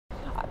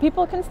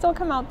People can still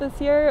come out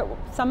this year.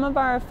 Some of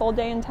our full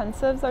day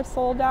intensives are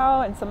sold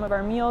out, and some of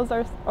our meals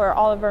or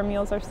all of our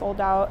meals are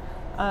sold out.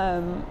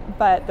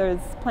 But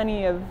there's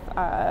plenty of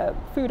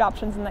food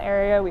options in the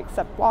area. We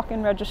accept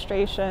walk-in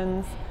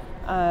registrations.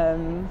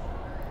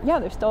 Yeah,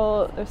 there's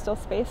still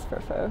space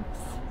for folks.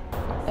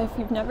 If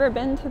you've never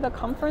been to the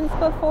conference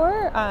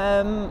before,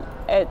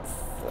 I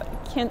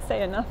can't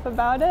say enough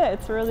about it.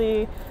 It's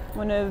really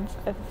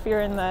if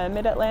you're in the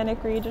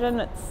Mid-Atlantic region,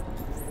 it's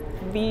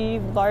the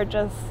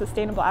largest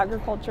sustainable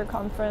agriculture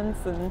conference,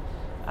 and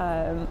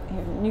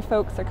new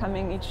folks are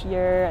coming each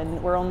year,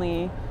 and we're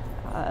only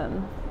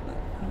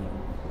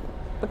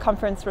the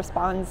conference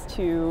responds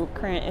to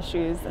current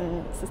issues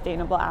in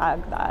sustainable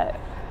ag that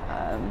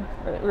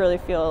really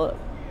feel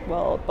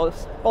will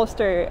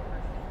bolster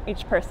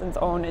each person's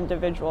own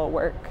individual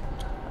work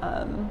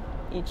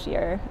each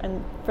year,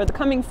 and for the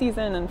coming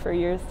season and for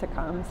years to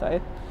come. So I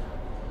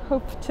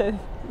hope to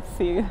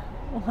see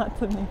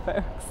lots of new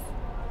folks.